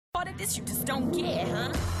this you just don't get,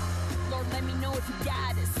 huh? Lord, let me know if you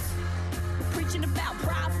got us. Preaching about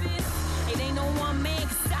profits, it ain't no one man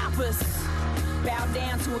can stop us. Bow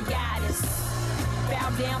down to a goddess. Bow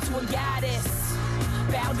down to a goddess.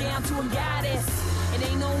 Bow down to a goddess. It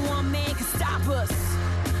ain't no one man can stop us.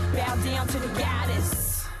 Bow down to the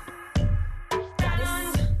goddess.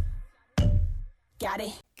 Goddess. Got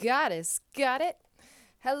it. Goddess, got it.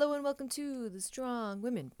 Hello and welcome to the Strong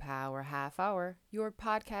Women Power Half Hour, your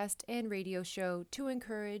podcast and radio show to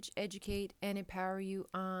encourage, educate, and empower you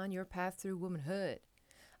on your path through womanhood.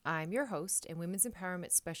 I'm your host and women's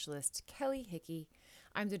empowerment specialist, Kelly Hickey.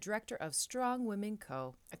 I'm the director of Strong Women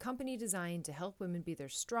Co., a company designed to help women be their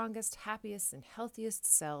strongest, happiest, and healthiest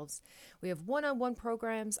selves. We have one-on-one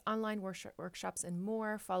programs, online workshops, and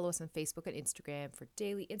more. Follow us on Facebook and Instagram for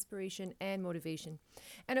daily inspiration and motivation.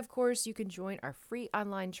 And of course, you can join our free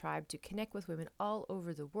online tribe to connect with women all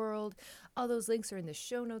over the world. All those links are in the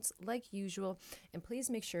show notes like usual. And please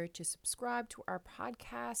make sure to subscribe to our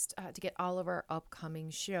podcast to get all of our upcoming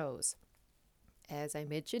shows. As I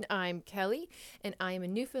mentioned, I'm Kelly, and I am a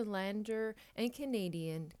Newfoundlander and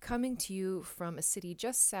Canadian coming to you from a city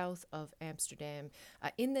just south of Amsterdam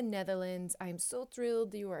in the Netherlands. I am so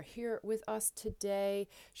thrilled that you are here with us today.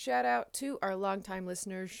 Shout out to our longtime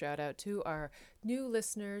listeners, shout out to our new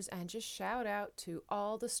listeners, and just shout out to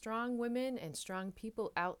all the strong women and strong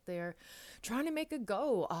people out there trying to make a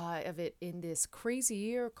go of it in this crazy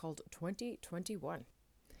year called 2021.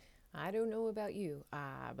 I don't know about you,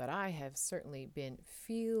 but I have certainly been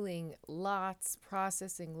feeling lots,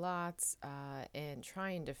 processing lots, and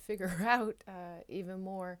trying to figure out even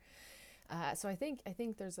more. So I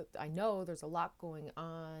know there's a lot going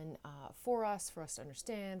on for us to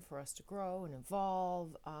understand, for us to grow and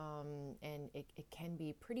evolve, and it can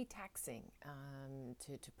be pretty taxing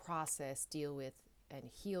to process, deal with, and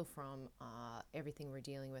heal from everything we're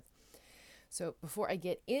dealing with. So before I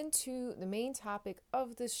get into the main topic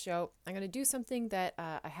of this show, I'm going to do something that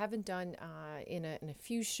I haven't done in a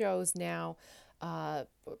few shows now. A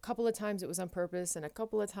couple of times it was on purpose, and a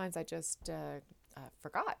couple of times I just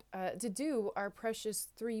forgot to do our precious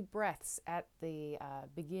 3 breaths at the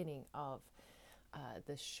beginning of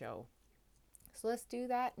the show. So let's do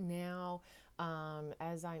that now.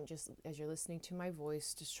 As you're listening to my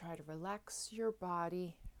voice, just try to relax your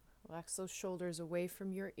body, relax those shoulders away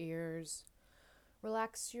from your ears.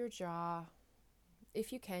 Relax your jaw.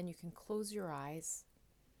 If you can close your eyes.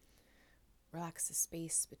 Relax the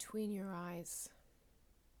space between your eyes.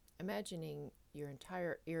 Imagining your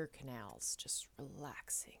entire ear canals just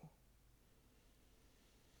relaxing.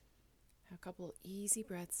 A couple of easy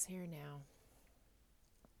breaths here now.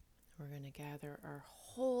 We're going to gather our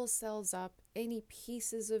whole selves up, any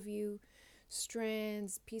pieces of you,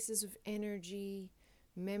 strands, pieces of energy,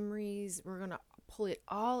 memories. We're going to pull it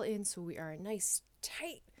all in so we are a nice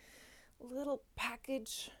tight little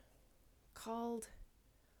package called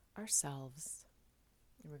ourselves.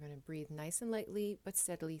 And we're going to breathe nice and lightly but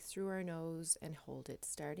steadily through our nose and hold it.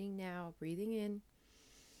 Starting now, breathing in.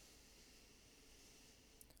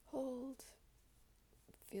 Hold.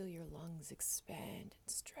 Feel your lungs expand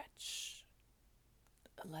and stretch.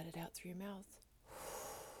 Let it out through your mouth.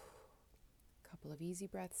 A couple of easy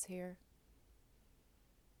breaths here.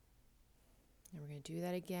 And we're going to do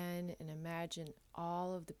that again and imagine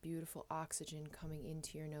all of the beautiful oxygen coming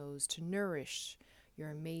into your nose to nourish your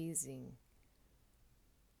amazing,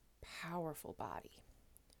 powerful body.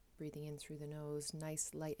 Breathing in through the nose,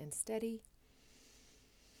 nice, light, and steady.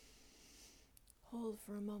 Hold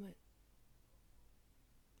for a moment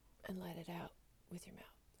and let it out with your mouth.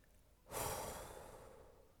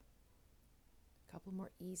 A couple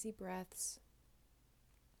more easy breaths.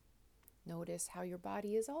 Notice how your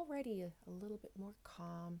body is already a little bit more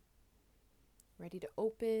calm, ready to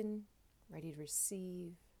open, ready to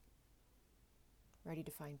receive, ready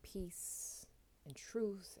to find peace and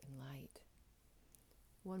truth and light.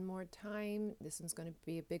 One more time. This one's going to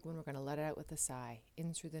be a big one. We're going to let it out with a sigh.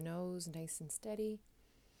 In through the nose, nice and steady.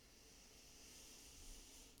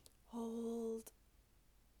 Hold.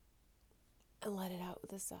 And let it out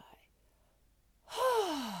with a sigh.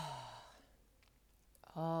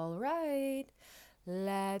 All right,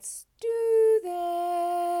 let's do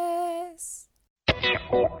this.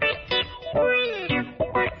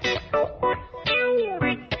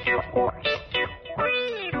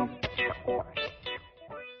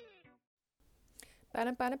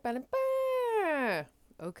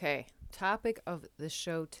 Okay, topic of the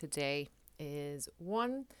show today is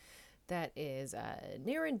one that is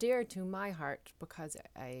near and dear to my heart because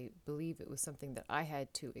I believe it was something that I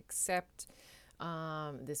had to accept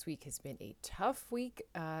This week has been a tough week,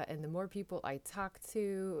 and the more people I talk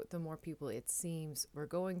to, the more people it seems we're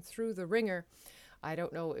going through the ringer. I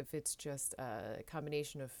don't know if it's just a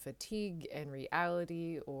combination of fatigue and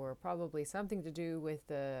reality, or probably something to do with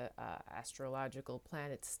the astrological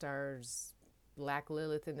planet, stars, black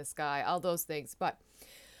Lilith in the sky, all those things. But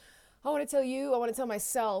I want to tell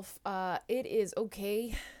myself, it is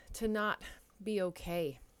okay to not be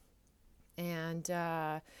okay. And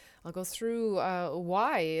I'll go through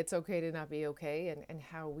why it's okay to not be okay, and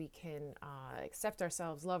how we can accept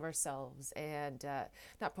ourselves, love ourselves, and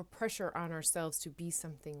not put pressure on ourselves to be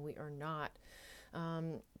something we are not.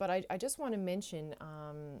 But I just want to mention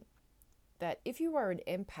that if you are an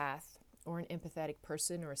empath or an empathetic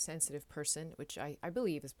person or a sensitive person, which I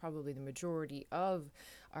believe is probably the majority of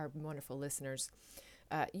our wonderful listeners,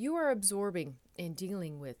 you are absorbing and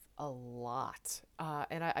dealing with a lot.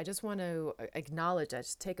 And I just want to acknowledge that,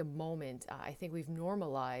 just take a moment. I think we've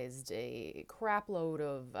normalized a crap load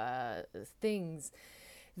of things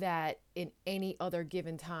that in any other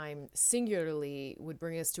given time singularly would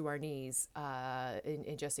bring us to our knees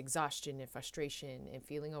in just exhaustion and frustration and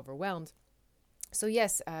feeling overwhelmed. So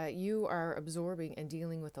yes, you are absorbing and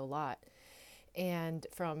dealing with a lot. And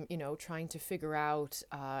from, trying to figure out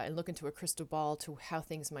and look into a crystal ball to how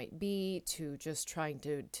things might be, to just trying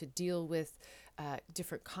to deal with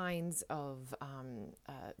different kinds of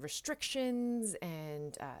restrictions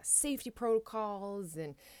and safety protocols,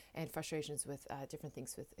 and frustrations with different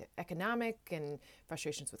things with economic, and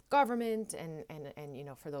frustrations with government, and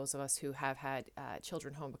for those of us who have had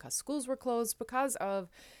children home because schools were closed because of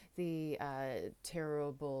the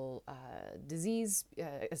terrible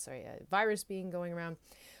virus being going around.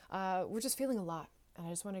 We're just feeling a lot. And I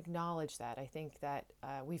just want to acknowledge that. I think that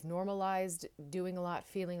we've normalized doing a lot,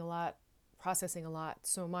 feeling a lot, processing a lot,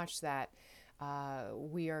 so much that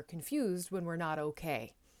we are confused when we're not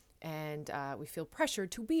okay. And we feel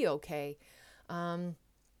pressured to be okay.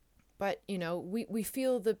 But, we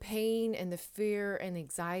feel the pain and the fear and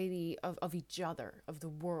anxiety of each other, of the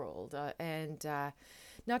world, and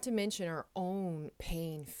not to mention our own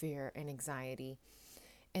pain, fear, and anxiety.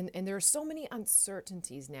 And there are so many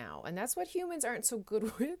uncertainties now. And that's what humans aren't so good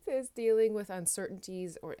with, is dealing with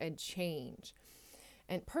uncertainties and change.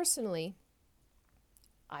 And personally,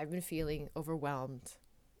 I've been feeling overwhelmed.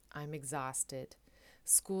 I'm exhausted.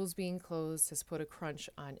 Schools being closed has put a crunch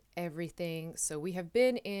on everything. So we have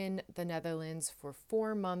been in the Netherlands for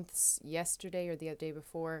 4 months, yesterday or the other day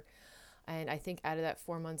before. And I think out of that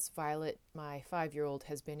 4 months, Violet, my 5-year-old,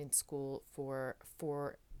 has been in school for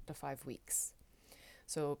 4 to 5 weeks.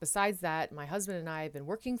 So besides that, my husband and I have been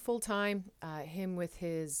working full time, him with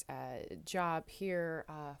his job here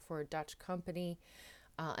for a Dutch company,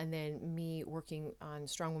 and then me working on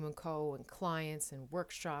Strong Woman Co. and clients and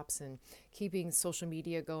workshops, and keeping social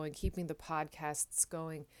media going, keeping the podcasts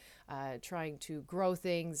going, trying to grow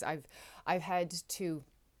things. I've had to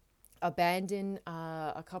abandon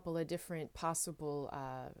a couple of different possible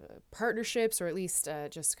partnerships, or at least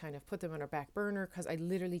just kind of put them on our back burner, because I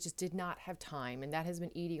literally just did not have time, and that has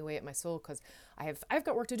been eating away at my soul, because I've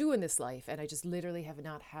got work to do in this life, and I just literally have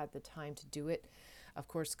not had the time to do it. Of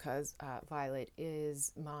course, because Violet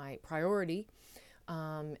is my priority,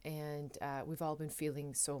 and we've all been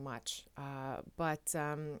feeling so much. But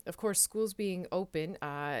of course, schools being open,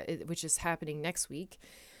 which is happening next week,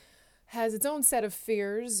 has its own set of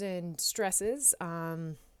fears and stresses.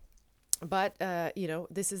 But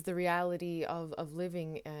this is the reality of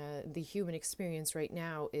living the human experience right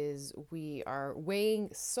now, is we are weighing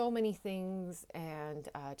so many things and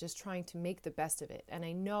just trying to make the best of it. And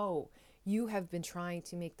I know you have been trying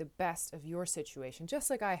to make the best of your situation,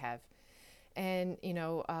 just like I have. And,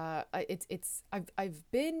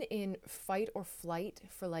 I've been in fight or flight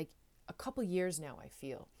for like a couple years now, I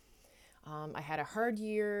feel. I had a hard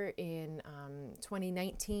year in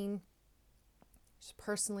 2019, just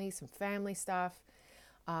personally, some family stuff,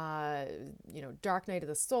 dark night of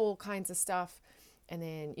the soul kinds of stuff. And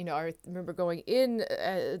then, I remember going in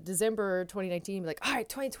December 2019, like, all right,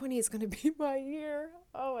 2020 is going to be my year.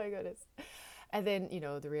 Oh my goodness. And then,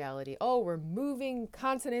 the reality, we're moving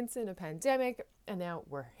continents in a pandemic, and now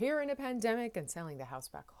we're here in a pandemic and selling the house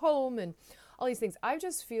back home and all these things. I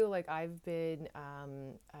just feel like I've been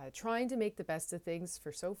trying to make the best of things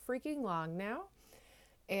for so freaking long now.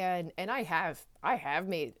 And I have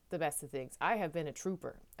made the best of things. I have been a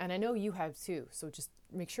trooper, and I know you have too. So just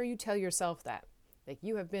make sure you tell yourself that, like,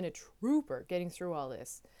 you have been a trooper getting through all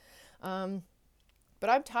this. But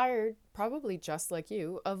I'm tired, probably just like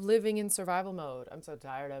you, of living in survival mode. I'm so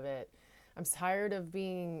tired of it. I'm tired of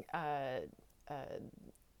being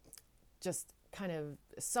just kind of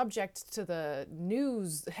subject to the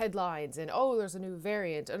news headlines and, oh, there's a new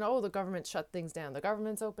variant, and oh, the government shut things down, the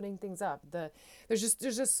government's opening things up, there's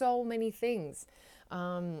just so many things.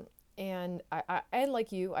 And and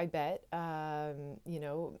like you, I bet,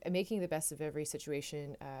 making the best of every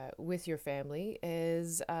situation with your family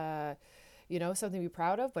is, something to be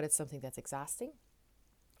proud of, but it's something that's exhausting.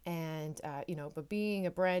 And, but being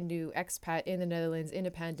a brand new expat in the Netherlands in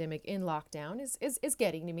a pandemic, in lockdown is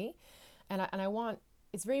getting to me. And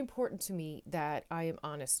it's very important to me that I am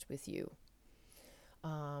honest with you.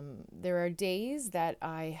 There are days that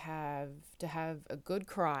I have to have a good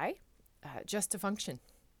cry just to function.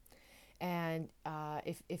 And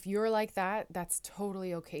if you're like that, that's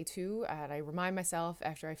totally okay too. And I remind myself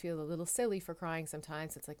after I feel a little silly for crying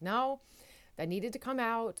sometimes, it's like, no, that needed to come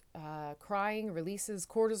out. Crying releases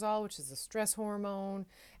cortisol, which is a stress hormone.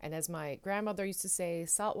 And as my grandmother used to say,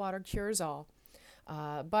 salt water cures all.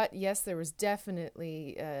 But yes, there was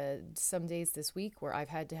definitely some days this week where I've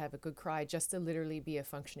had to have a good cry just to literally be a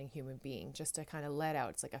functioning human being, just to kind of let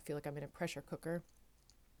out. It's like I feel like I'm in a pressure cooker.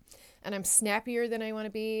 And I'm snappier than I want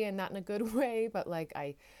to be, and not in a good way, but like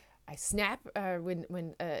I snap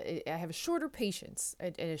when I have a shorter patience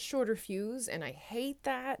and a shorter fuse, and I hate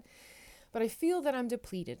that. But I feel that I'm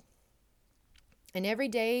depleted. And every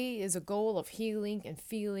day is a goal of healing and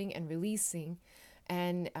feeling and releasing.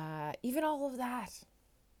 And even all of that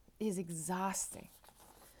is exhausting.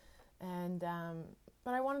 And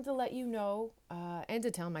but I wanted to let you know and to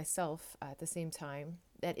tell myself at the same time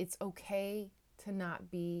that it's okay to not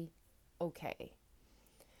be okay.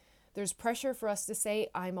 There's pressure for us to say,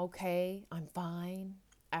 I'm okay, I'm fine,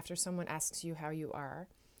 after someone asks you how you are.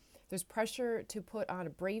 There's pressure to put on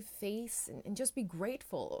a brave face and just be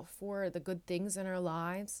grateful for the good things in our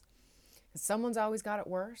lives. Someone's always got it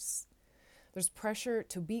worse. There's pressure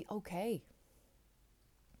to be okay.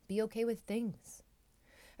 Be okay with things,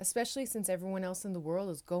 especially since everyone else in the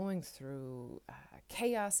world is going through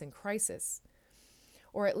chaos and crisis.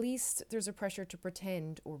 Or at least there's a pressure to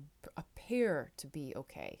pretend or appear to be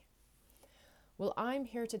okay. Well, I'm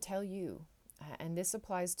here to tell you, and this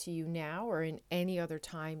applies to you now or in any other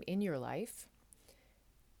time in your life,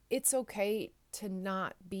 it's okay to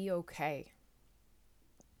not be okay.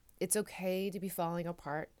 It's okay to be falling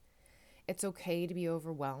apart. It's okay to be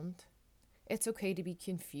overwhelmed. It's okay to be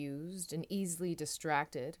confused and easily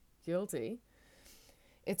distracted. Guilty.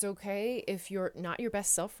 It's okay if you're not your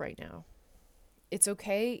best self right now. It's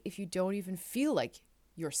okay if you don't even feel like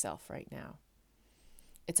yourself right now.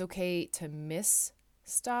 It's okay to miss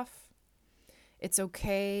stuff. It's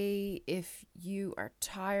okay if you are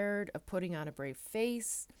tired of putting on a brave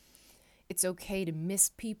face. It's okay to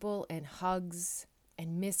miss people and hugs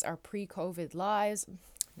and miss our pre-COVID lives.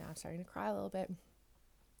 Now I'm starting to cry a little bit.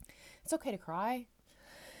 It's okay to cry.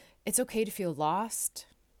 It's okay to feel lost.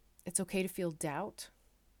 It's okay to feel doubt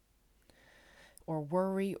or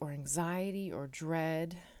worry or anxiety or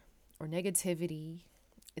dread or negativity.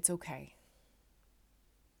 It's okay.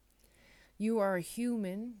 You are a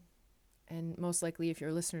human, and most likely if you're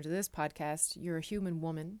a listener to this podcast, you're a human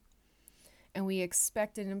woman, and we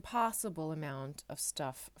expect an impossible amount of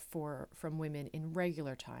stuff from women in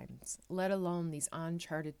regular times, let alone these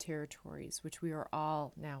uncharted territories, which we are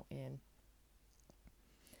all now in.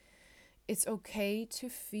 It's okay to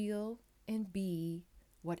feel and be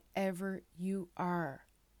whatever you are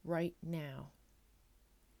right now.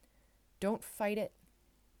 Don't fight it.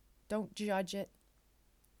 Don't judge it.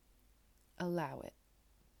 Allow it.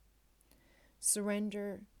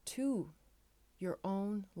 Surrender to your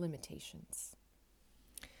own limitations.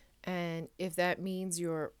 And if that means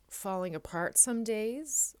you're falling apart some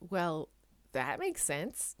days, well, that makes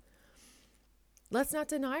sense. Let's not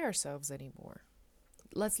deny ourselves anymore.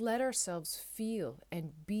 Let's let ourselves feel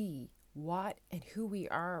and be what and who we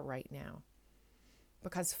are right now.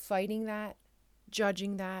 Because fighting that,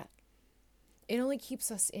 judging that, it only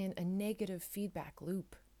keeps us in a negative feedback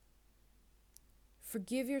loop.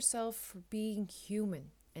 Forgive yourself for being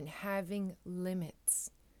human and having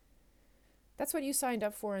limits. That's what you signed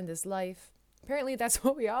up for in this life. Apparently that's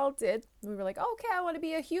what we all did. We were like, okay, I want to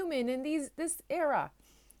be a human in this era.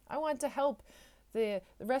 I want to help the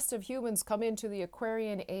rest of humans come into the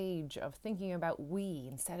Aquarian age of thinking about we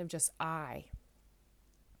instead of just I.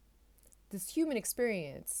 This human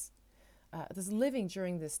experience, this living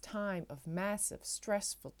during this time of massive,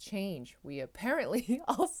 stressful change, we apparently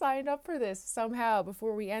all signed up for this somehow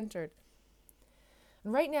before we entered.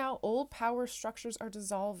 And right now, old power structures are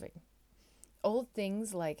dissolving. Old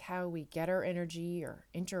things like how we get our energy or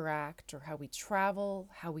interact, or how we travel,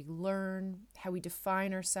 how we learn, how we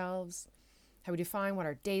define ourselves, how we define what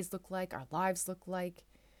our days look like, our lives look like.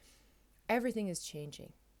 everything is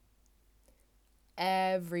changing.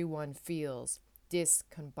 Everyone feels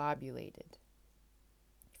discombobulated.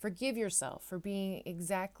 Forgive yourself for being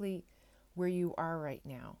exactly where you are right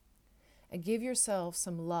now. And give yourself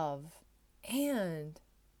some love and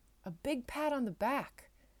a big pat on the back.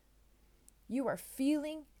 You are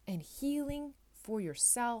feeling and healing for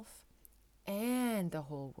yourself and the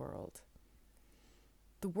whole world.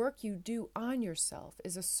 The work you do on yourself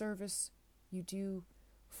is a service you do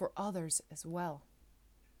for others as well.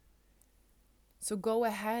 So go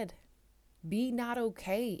ahead. Be not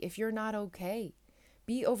okay if you're not okay.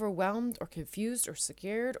 Be overwhelmed or confused or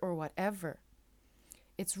scared or whatever.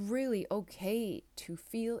 It's really okay to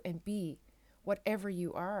feel and be whatever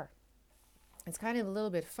you are. It's kind of a little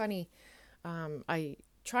bit funny. I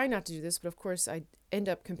try not to do this, but of course I end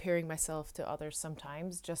up comparing myself to others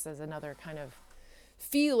sometimes, just as another kind of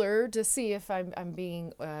feeler to see if I'm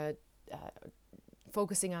being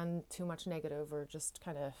focusing on too much negative or just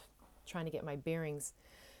kind of trying to get my bearings.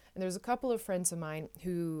 And there's a couple of friends of mine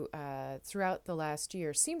who throughout the last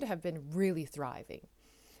year seem to have been really thriving.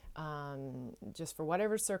 Just for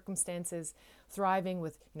whatever circumstances, thriving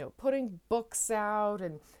with, putting books out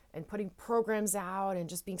and putting programs out and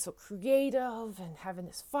just being so creative and having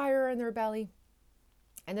this fire in their belly.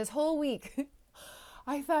 And this whole week,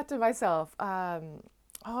 I thought to myself,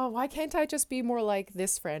 why can't I just be more like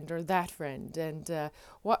this friend or that friend? And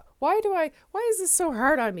why is this so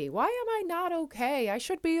hard on me? Why am I not okay? I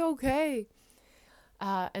should be okay.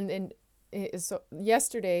 So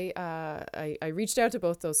yesterday, I reached out to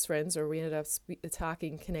both those friends, or we ended up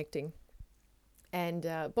talking, connecting. And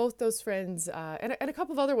both those friends, and a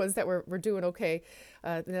couple of other ones that were doing okay,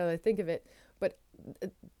 now that I think of it, but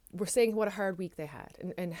were saying what a hard week they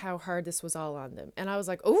had and how hard this was all on them. And I was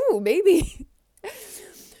like, oh, maybe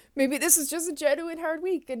this is just a genuine hard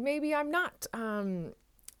week, and maybe I'm not,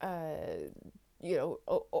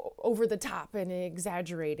 over the top and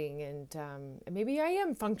exaggerating, and maybe I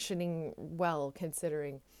am functioning well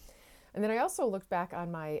considering. And then I also looked back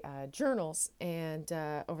on my journals, and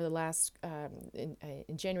over the last, in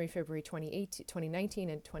January, February 2019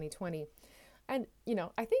 and 2020. And,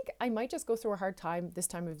 I think I might just go through a hard time this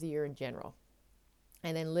time of the year in general.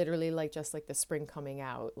 And then literally just like the spring coming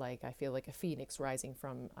out, like I feel like a phoenix rising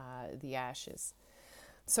from the ashes.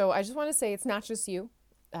 So I just want to say it's not just you.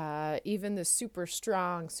 Even the super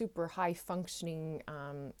strong, super high functioning,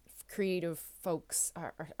 creative folks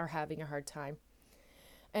are having a hard time.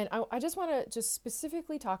 And I just want to just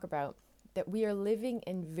specifically talk about that we are living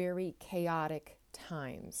in very chaotic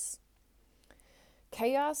times.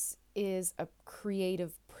 Chaos is a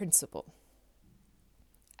creative principle.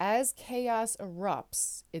 As chaos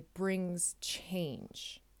erupts, it brings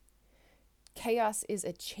change. Chaos is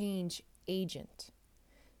a change agent.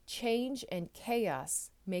 Change and chaos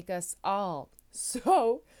make us all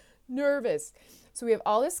so nervous. So we have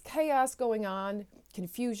all this chaos going on,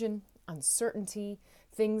 confusion, uncertainty,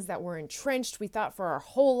 things that were entrenched, we thought for our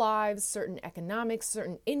whole lives, certain economics,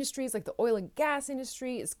 certain industries like the oil and gas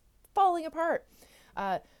industry is falling apart.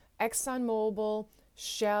 ExxonMobil,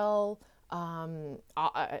 Shell,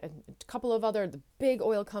 a couple of other the big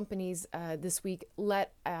oil companies this week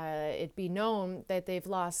let it be known that they've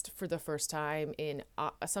lost for the first time in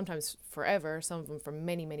sometimes forever, some of them for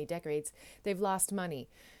many, many decades, they've lost money.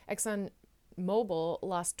 ExxonMobil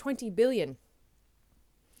lost $20 billion.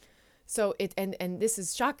 So and this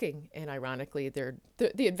is shocking, and ironically, the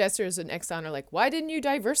investors in Exxon are like, why didn't you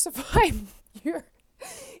diversify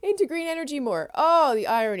into green energy more? Oh, the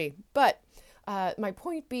irony. But my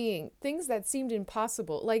point being, things that seemed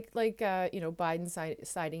impossible, like Biden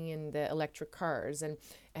citing in the electric cars, and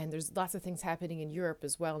there's lots of things happening in Europe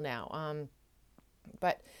as well now.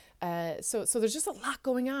 So there's just a lot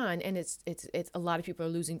going on, and it's a lot of people are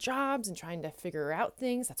losing jobs and trying to figure out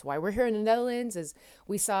things. That's why we're here in the Netherlands, as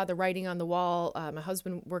we saw the writing on the wall. My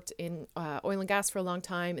husband worked in oil and gas for a long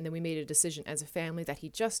time, and then we made a decision as a family that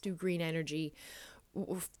he'd just do green energy,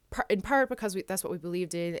 in part because that's what we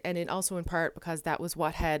believed in, and also in part because that was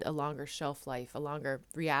what had a longer shelf life, a longer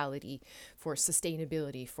reality for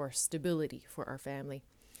sustainability, for stability for our family.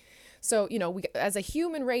 So, we, as a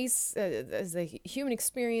human race, as a human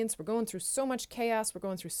experience, we're going through so much chaos, we're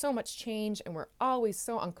going through so much change, and we're always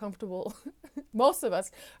so uncomfortable. Most of us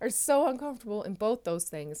are so uncomfortable in both those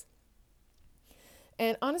things.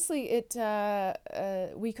 And honestly,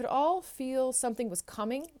 we could all feel something was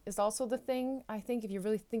coming is also the thing. I think if you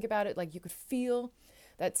really think about it, like you could feel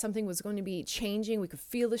that something was going to be changing. We could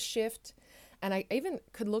feel the shift. And I even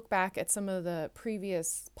could look back at some of the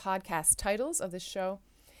previous podcast titles of this show.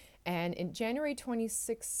 And in January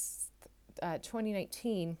 26th,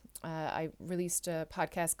 2019, I released a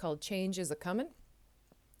podcast called Change is a Comin',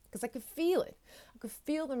 because I could feel it. I could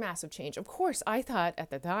feel the massive change. Of course, I thought at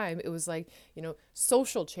the time it was like,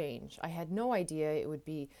 social change. I had no idea it would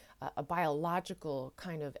be a biological,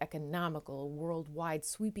 kind of economical, worldwide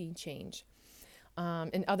sweeping change.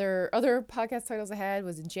 And other podcast titles I had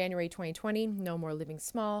was in January 2020, No More Living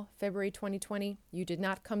Small. February 2020, You Did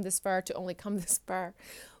Not Come This Far to Only Come This Far.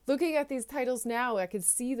 Looking at these titles now, I could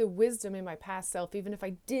see the wisdom in my past self, even if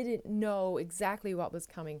I didn't know exactly what was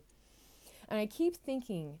coming. And I keep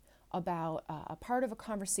thinking about a part of a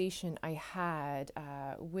conversation I had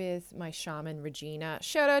with my shaman, Regina.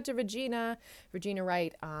 Shout out to Regina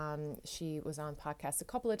Wright. She was on podcasts a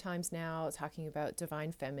couple of times now talking about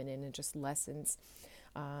divine feminine and just lessons.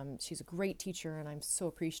 She's a great teacher, and I'm so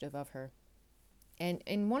appreciative of her. And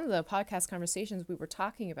in one of the podcast conversations, we were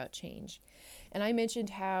talking about change. And I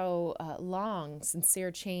mentioned how long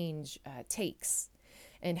sincere change takes,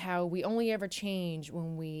 and how we only ever change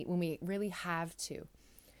when we really have to.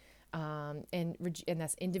 And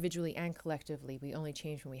that's individually and collectively. We only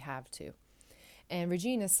change when we have to. And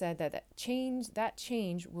Regina said that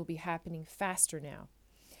change will be happening faster now.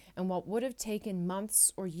 And what would have taken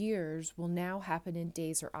months or years will now happen in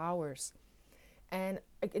days or hours. And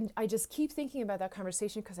I just keep thinking about that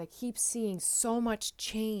conversation because I keep seeing so much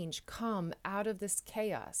change come out of this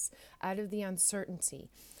chaos, out of the uncertainty.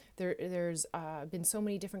 There's been so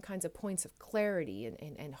many different kinds of points of clarity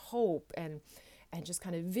and hope and just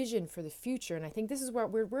kind of vision for the future. And I think this is where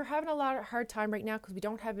we're having a lot of hard time right now because we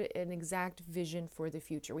don't have an exact vision for the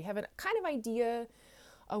future. We have a kind of idea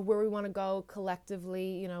of where we want to go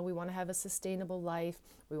collectively. We want to have a sustainable life.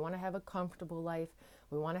 We want to have a comfortable life.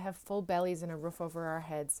 We want to have full bellies and a roof over our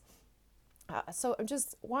heads. So I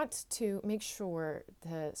just want to make sure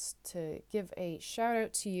to give a shout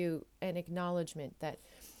out to you, an acknowledgement that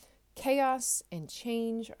chaos and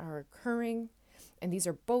change are occurring. And these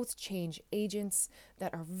are both change agents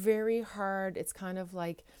that are very hard. It's kind of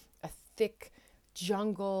like a thick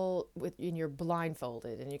jungle and you're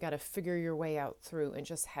blindfolded and you got to figure your way out through, and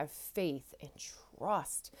just have faith and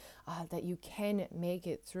trust that you can make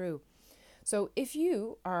it through. So if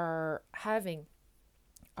you are having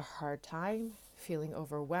a hard time, feeling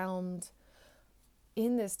overwhelmed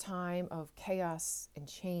in this time of chaos and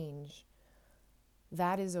change,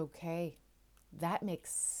 that is okay. That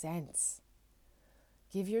makes sense.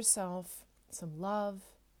 Give yourself some love.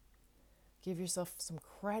 Give yourself some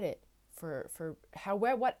credit for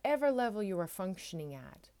whatever level you are functioning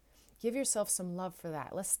at. Give yourself some love for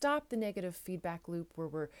that. Let's stop the negative feedback loop where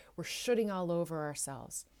we're shooting all over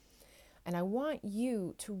ourselves. And I want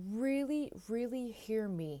you to really, really hear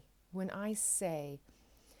me when I say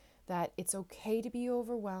that it's okay to be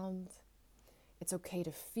overwhelmed. It's okay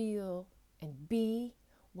to feel and be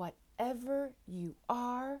whatever you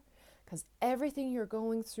are. Because everything you're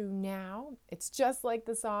going through now, it's just like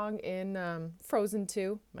the song in Frozen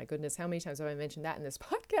 2. My goodness, how many times have I mentioned that in this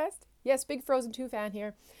podcast? Yes, big Frozen 2 fan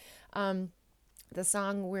here. The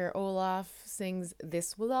song where Olaf sings,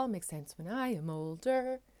 "This will all make sense when I am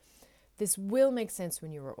older." This will make sense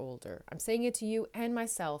when you are older. I'm saying it to you and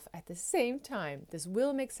myself at the same time. This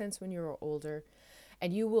will make sense when you are older.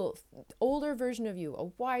 And older version of you, a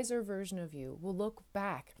wiser version of you, will look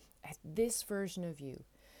back at this version of you.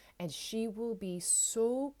 And she will be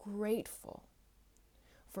so grateful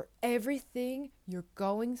for everything you're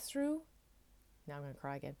going through. Now I'm going to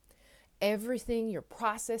cry again. Everything you're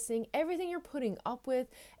processing, everything you're putting up with,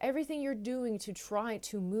 everything you're doing to try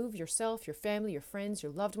to move yourself, your family, your friends,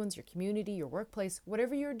 your loved ones, your community, your workplace,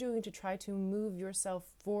 whatever you're doing to try to move yourself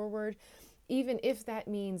forward, even if that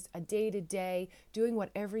means a day-to-day, doing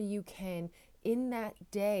whatever you can in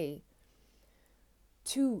that day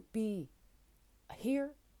to be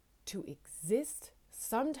here, to exist,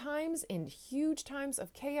 sometimes in huge times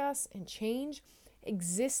of chaos and change.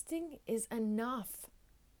 Existing is enough.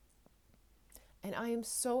 And I am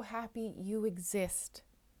so happy you exist.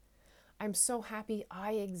 I'm so happy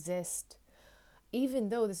I exist. Even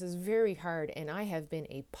though this is very hard and I have been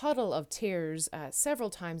a puddle of tears several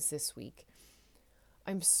times this week,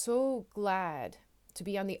 I'm so glad to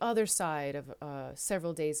be on the other side of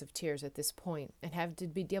several days of tears at this point and have to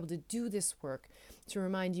be able to do this work to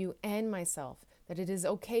remind you and myself that it is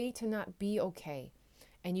okay to not be okay.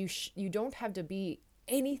 And you don't have to be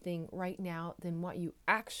anything right now than what you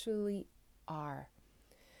actually are.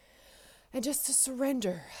 And just to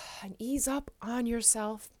surrender and ease up on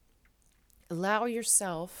yourself, allow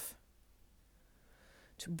yourself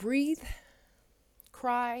to breathe,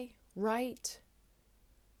 cry, write,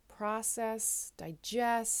 process,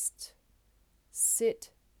 digest,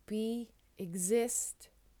 sit, be, exist,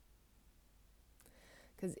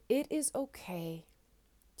 because it is okay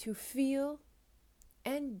to feel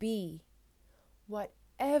and be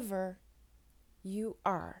whatever you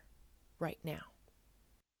are right now.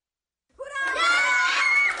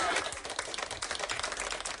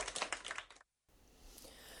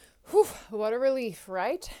 Whew, what a relief,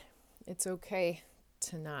 right? It's okay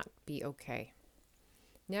to not be okay.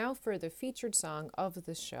 Now for the featured song of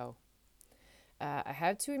the show. I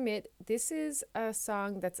have to admit, this is a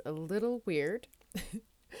song that's a little weird,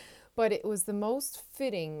 but it was the most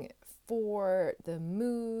fitting for the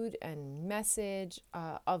mood and message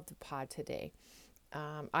of the pod today.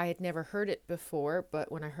 I had never heard it before,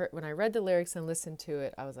 but when I read the lyrics and listened to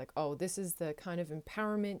it, I was like, oh, this is the kind of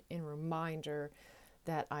empowerment and reminder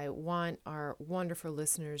that I want our wonderful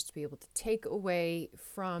listeners to be able to take away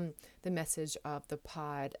from the message of the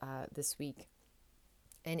pod this week.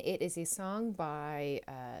 And it is a song by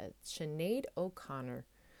Sinead O'Connor,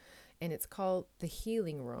 and it's called The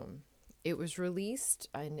Healing Room. It was released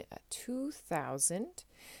in 2000,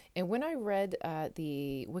 and when I read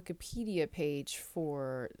the Wikipedia page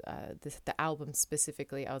for the album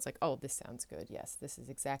specifically, I was like, oh, this sounds good. Yes, this is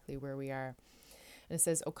exactly where we are. And it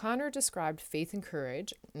says, O'Connor described Faith and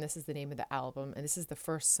Courage, and this is the name of the album, and this is the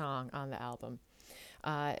first song on the album,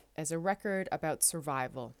 as a record about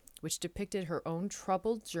survival, which depicted her own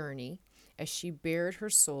troubled journey as she bared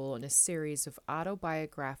her soul in a series of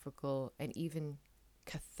autobiographical and even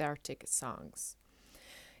cathartic songs.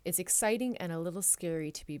 It's exciting and a little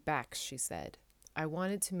scary to be back, she said. I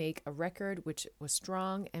wanted to make a record which was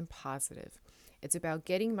strong and positive. It's about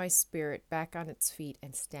getting my spirit back on its feet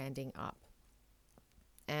and standing up.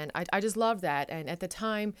 And I just love that. And at the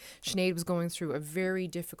time, Sinead was going through a very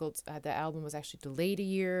difficult, the album was actually delayed a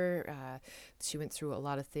year. She went through a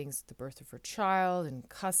lot of things, the birth of her child and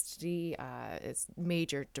custody, it's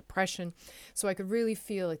major depression. So I could really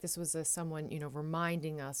feel like this was someone,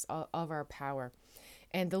 reminding us of our power.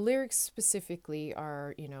 And the lyrics specifically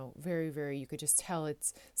are, very, very, you could just tell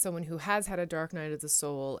it's someone who has had a dark night of the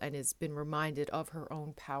soul and has been reminded of her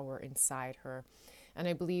own power inside her. And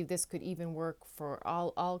I believe this could even work for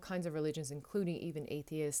all kinds of religions, including even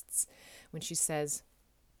atheists, when she says,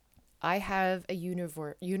 I have a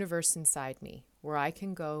universe inside me where I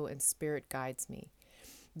can go and spirit guides me.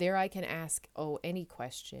 There I can ask, any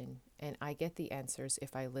question, and I get the answers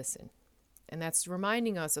if I listen. And that's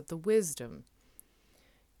reminding us of the wisdom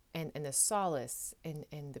and the solace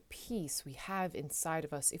and the peace we have inside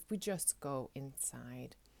of us if we just go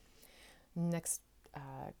inside. Next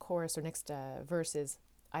chorus or next verse is,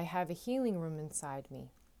 I have a healing room inside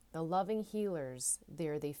me. The loving healers,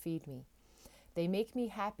 there they feed me. They make me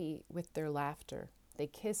happy with their laughter. They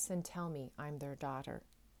kiss and tell me I'm their daughter.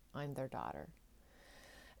 I'm their daughter.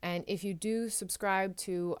 And if you do subscribe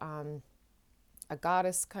to a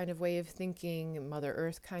goddess kind of way of thinking, Mother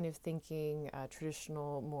Earth kind of thinking,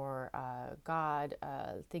 traditional, more God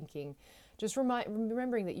thinking, just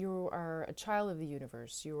remembering that you are a child of the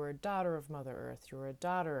universe. You are a daughter of Mother Earth. You are a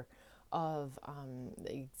daughter of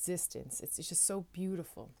existence. It's just so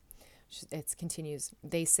beautiful. It continues.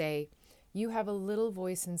 They say, you have a little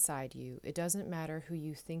voice inside you. It doesn't matter who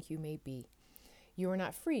you think you may be. You are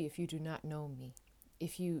not free if you do not know me.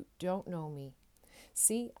 If you don't know me,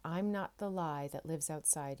 see, I'm not the lie that lives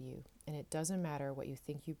outside you, and it doesn't matter what you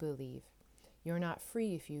think you believe. You're not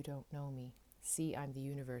free if you don't know me. See, I'm the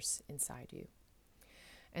universe inside you.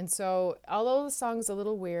 And so, although the song's a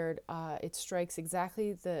little weird, it strikes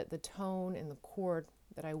exactly the tone and the chord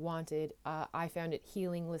that I wanted. I found it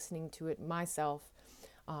healing listening to it myself,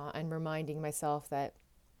 and reminding myself that,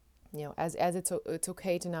 as it's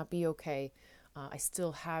okay to not be okay, I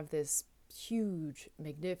still have this huge,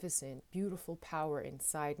 magnificent, beautiful power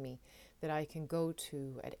inside me that I can go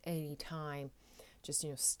to at any time. Just,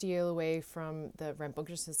 steal away from the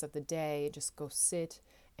rambunctiousness of the day, just go sit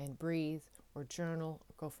and breathe or journal,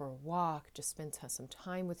 or go for a walk, just spend some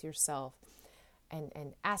time with yourself and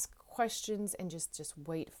ask questions and just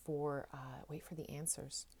wait for the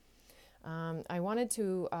answers. I wanted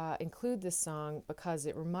to include this song because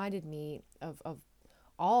it reminded me of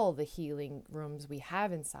all the healing rooms we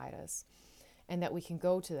have inside us, and that we can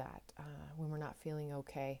go to that when we're not feeling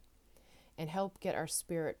okay, and help get our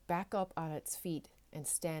spirit back up on its feet and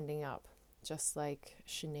standing up, just like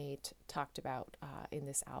Sinead talked about in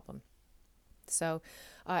this album. So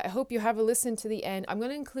I hope you have a listen to the end. I'm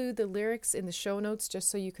going to include the lyrics in the show notes just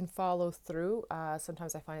so you can follow through.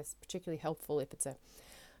 Sometimes I find it's particularly helpful if it's a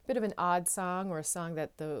bit of an odd song or a song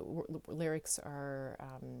that the lyrics are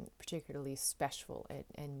particularly special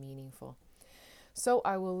and meaningful. So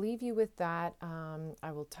I will leave you with that.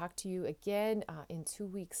 I will talk to you again in 2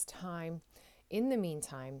 weeks' time. In the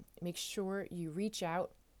meantime, make sure you reach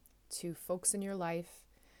out to folks in your life.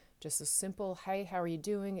 Just a simple, hey, how are you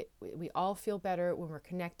doing? We all feel better when we're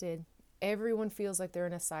connected. Everyone feels like they're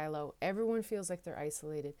in a silo. Everyone feels like they're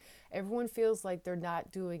isolated. Everyone feels like they're not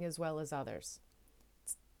doing as well as others.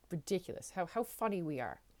 It's ridiculous how funny we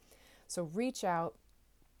are. So reach out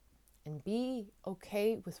and be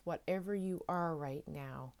okay with whatever you are right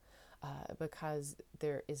now, because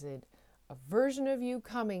there is a version of you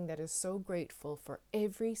coming that is so grateful for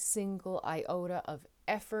every single iota of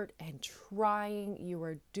effort and trying you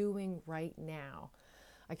are doing right now.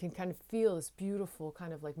 I can kind of feel this beautiful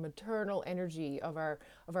kind of like maternal energy of our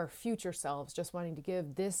future selves, just wanting to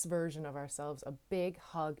give this version of ourselves a big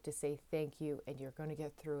hug to say thank you, and you're going to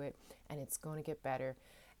get through it, and it's going to get better,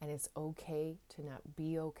 and it's okay to not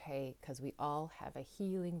be okay, because we all have a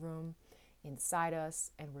healing room inside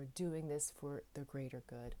us, and we're doing this for the greater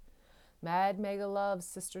good. Mad mega love,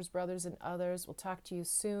 sisters, brothers, and others. We'll talk to you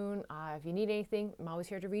soon. If you need anything, I'm always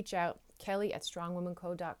here to reach out.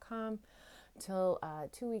 Kelly@strongwomanco.com. Till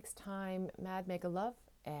 2 weeks' time, mad mega love.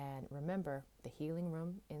 And remember, the healing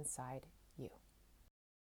room inside you.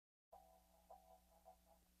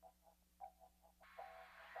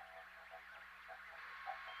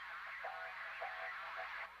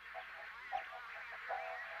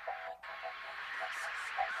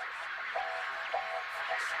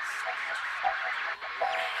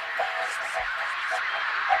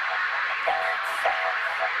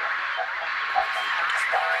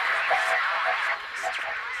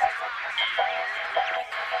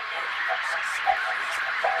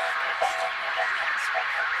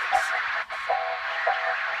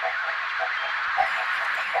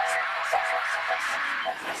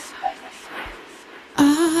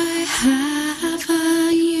 I have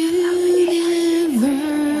a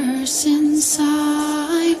universe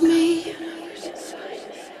inside me,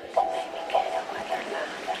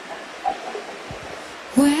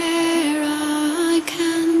 where I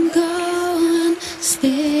can go and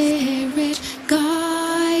spirit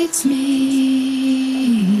guides me.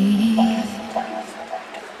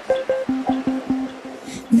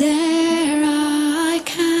 There I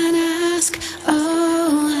can ask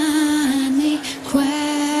any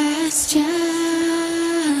question.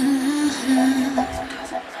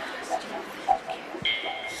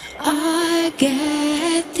 I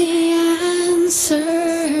get the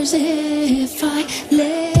answers if I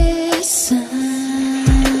listen.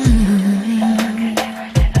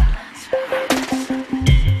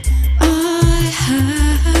 I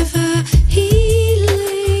have a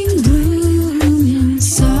healing room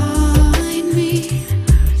inside me.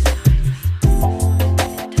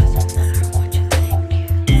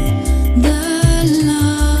 The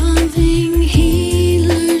loving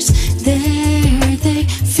healers, there they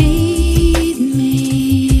feed me.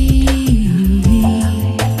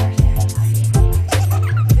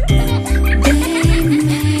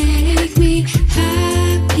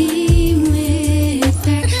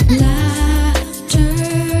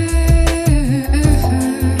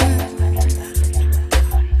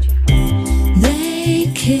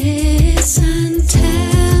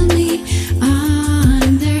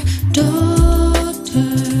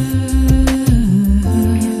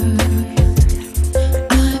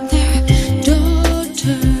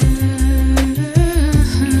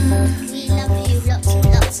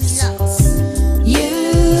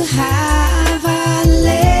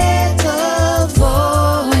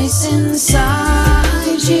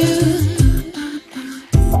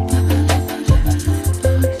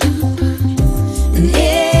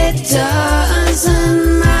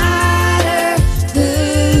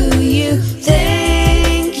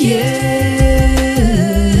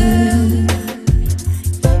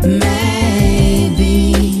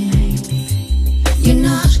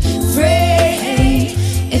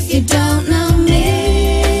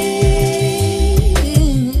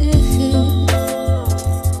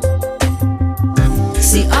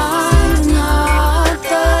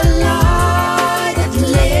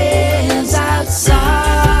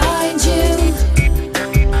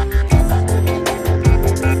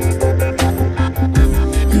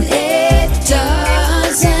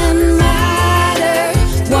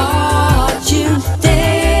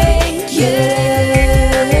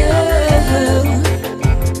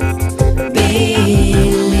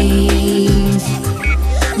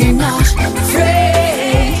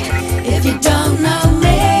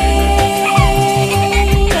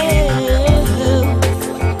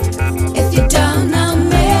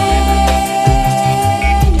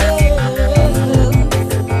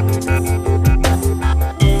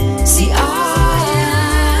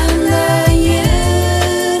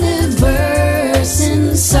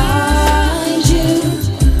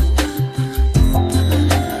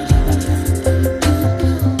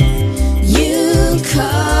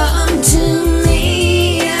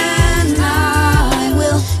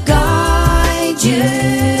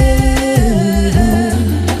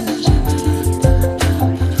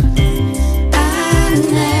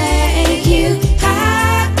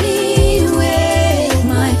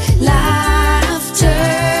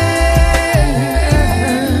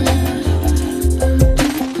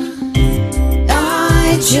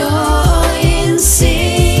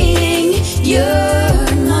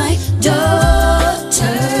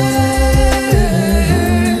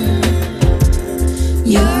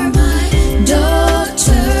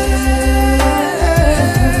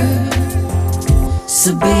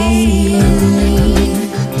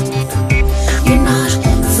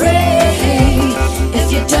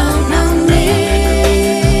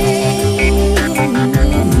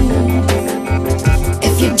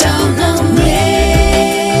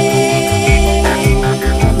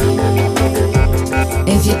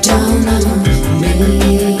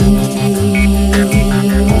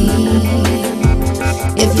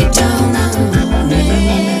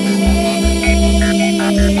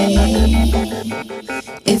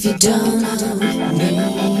 If you don't know me,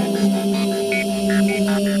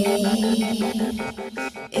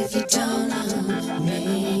 if you don't know me,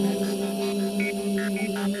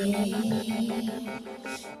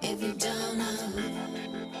 if you don't